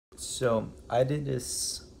So I did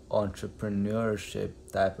this entrepreneurship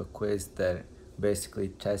type of quiz that basically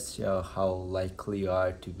tests you how likely you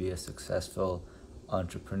are to be a successful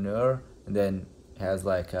entrepreneur, and then has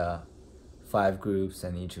like five groups,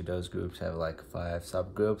 and each of those groups have like five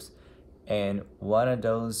subgroups. And one of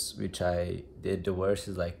those which I did the worst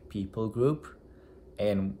is like people group,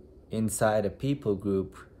 and inside a people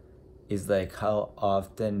group is like how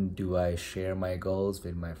often do I share my goals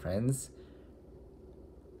with my friends,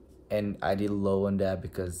 and I did low on that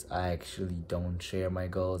because I actually don't share my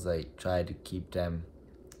goals. I try to keep them,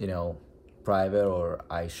 you know, private, or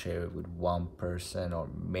I share it with one person or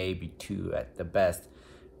maybe two at the best.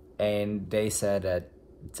 And they said that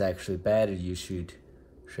it's actually better you should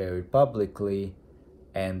share it publicly,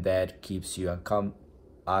 and that keeps you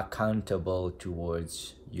accountable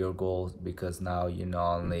towards your goals, because now you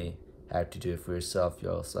not only have to do it for yourself, you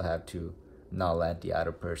also have to not let the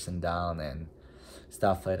other person down and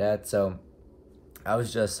stuff like that. So I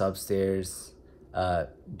was just upstairs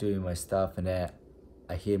doing my stuff, and then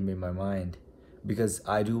I hit me in my mind, because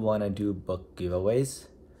I do want to do book giveaways,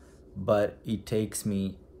 but it takes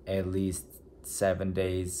me at least 7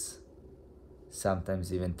 days,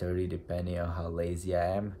 sometimes even 30, depending on how lazy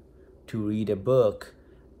I am, to read a book.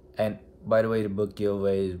 And by the way, the book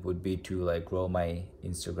giveaway would be to like grow my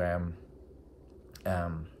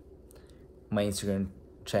um my Instagram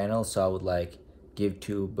channel. So I would like give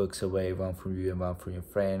two books away, one from you and one from your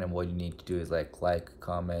friend, and what you need to do is like,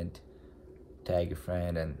 comment, tag your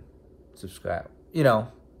friend, and subscribe,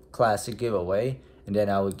 classic giveaway. And then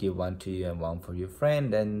I would give one to you and one for your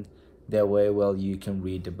friend, and that way, well, you can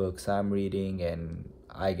read the books I'm reading, and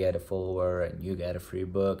I get a follower and you get a free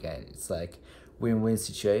book, and it's like win-win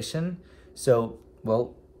situation. So,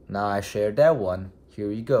 well, now I shared that one.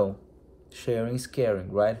 Here you go. Sharing is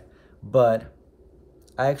caring, right? But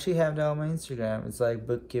I actually have that on my Instagram. It's like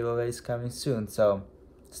book giveaways coming soon. So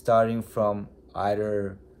starting from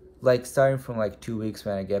like 2 weeks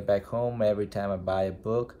when I get back home, every time I buy a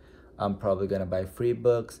book, I'm probably gonna buy 3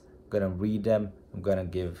 books, gonna read them, I'm gonna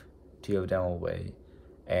give 2 of them away.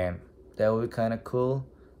 And that would be kinda cool.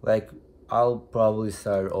 Like, I'll probably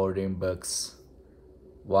start ordering books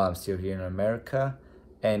while I'm still here in America,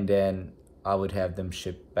 and then I would have them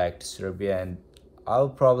shipped back to Serbia, and I'll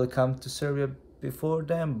probably come to Serbia before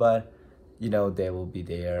them, but they will be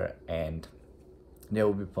there, and they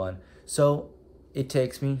will be fun. So it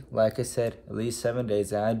takes me, like I said, at least 7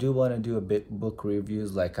 days, and I do want to do a bit book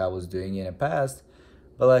reviews like I was doing in the past,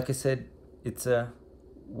 but like I said, it's a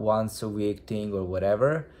once a week thing or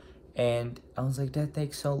whatever. And I was like, that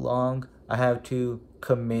takes so long. I have to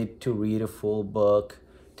commit to read a full book.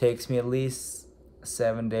 Takes me at least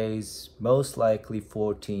 7 days, most likely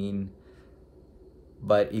 14,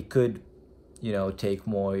 but it could take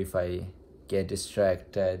more if I get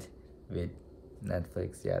distracted with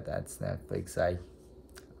Netflix. Yeah, that's Netflix.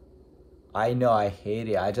 I know I hate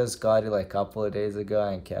it. I just got it like a couple of days ago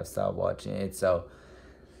and kept stop watching it. So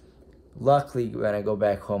luckily, when I go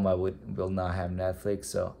back home, I will not have Netflix.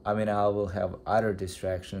 So I mean, I will have other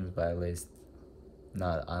distractions, but at least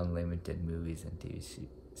not unlimited movies and TV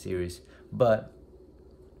series. But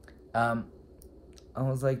I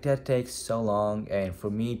was like, that takes so long, and for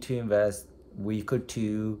me to invest week or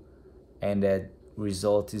two, and that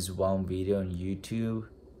result is one video on YouTube,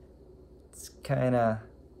 it's kind of,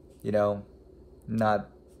 not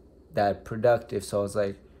that productive. So I was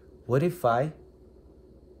like, what if I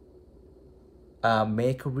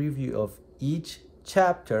make a review of each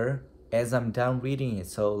chapter as I'm done reading it?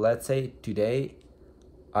 So let's say today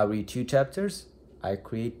I read 2 chapters, I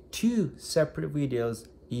create 2 separate videos,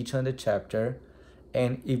 each on the chapter,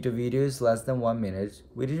 and if the video is less than 1 minute,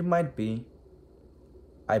 which it might be,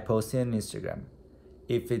 I post it on Instagram.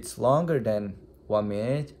 If it's longer than 1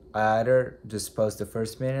 minute, I either just post the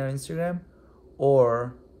first minute on Instagram,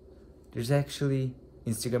 or there's actually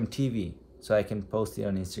Instagram TV, so I can post it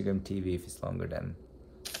on Instagram TV if it's longer than,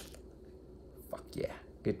 fuck yeah,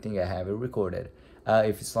 good thing I have it recorded.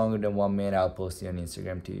 If it's longer than 1 minute, I'll post it on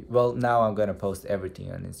Instagram TV. Well, now I'm gonna post everything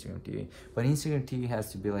on Instagram TV, but Instagram TV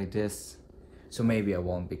has to be like this. So maybe I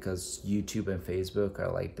won't, because YouTube and Facebook are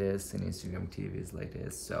like this and Instagram TV is like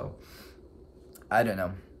this. So I don't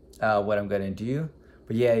know what I'm gonna do.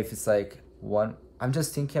 But yeah, if it's like one, I'm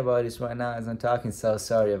just thinking about this right now as I'm talking, so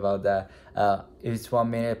sorry about that. If it's 1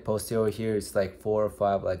 minute, post it over here. It's like 4 or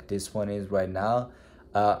 5, like this one is right now.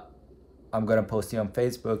 I'm gonna post it on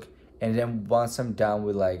Facebook, and then once I'm done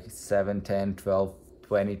with like 7, 10, 12,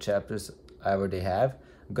 20 chapters, however they have,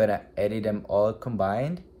 I'm gonna edit them all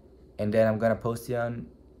combined, and then I'm gonna post it on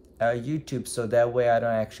YouTube, so that way I don't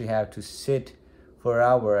actually have to sit for an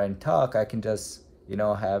hour and talk. I can just,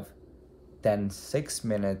 have then 6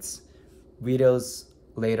 minutes videos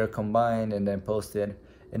later combined and then posted.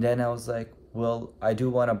 And then I was like, well, I do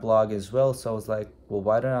want to blog as well. So I was like, well,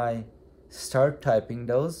 why don't I start typing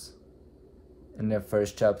those in the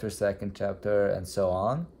first chapter, second chapter, and so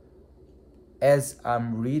on, as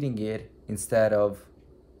I'm reading it, instead of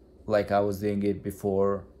like I was doing it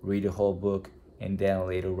before, read the whole book and then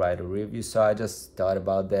later write a review. So I just thought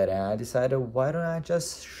about that and I decided, why don't I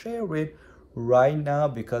just share it right now?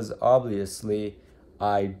 Because obviously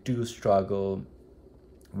I do struggle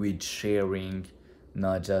with sharing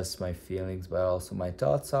not just my feelings but also my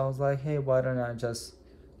thoughts. So I was like, hey, why don't I just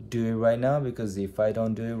do it right now? Because if I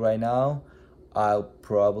don't do it right now, I'll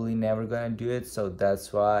probably never gonna do it. So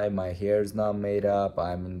that's why my hair is not made up.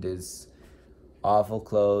 I'm in this awful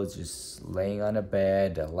clothes, just laying on a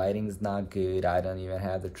bed. The lighting's not good. I don't even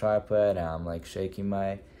have the tripod. I'm like shaking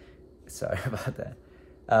my sorry about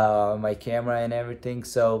that, my camera and everything.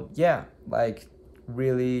 So yeah, like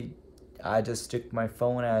really, I just took my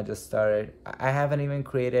phone and I just started. I haven't even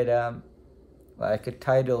created like a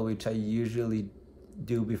title, which I usually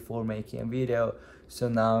do before making a video. So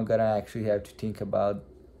now I'm gonna actually have to think about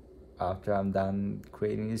after I'm done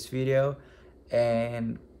creating this video,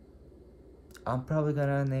 and I'm probably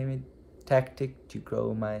gonna name it Tactic to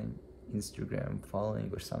Grow My Instagram Following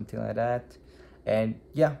or something like that. And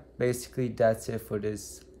yeah, basically that's it for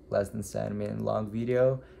this less than 7 minute long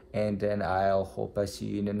video. And then I'll hope I see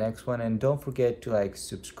you in the next one. And don't forget to like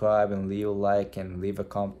subscribe and leave a like and leave a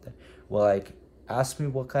comment. Well, like ask me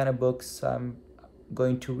what kind of books I'm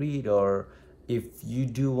going to read, or if you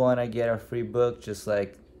do want to get a free book, just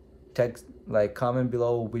like text, like comment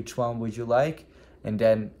below which one would you like, and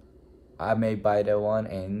then I may buy that one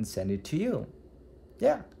and send it to you.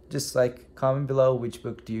 Yeah, just like comment below which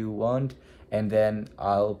book do you want, and then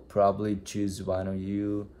I'll probably choose one of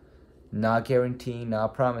you. Not guaranteeing,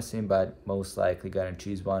 not promising, but most likely gonna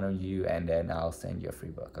choose one of you, and then I'll send you a free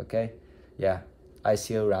book. Okay? Yeah, I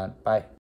see you around. Bye.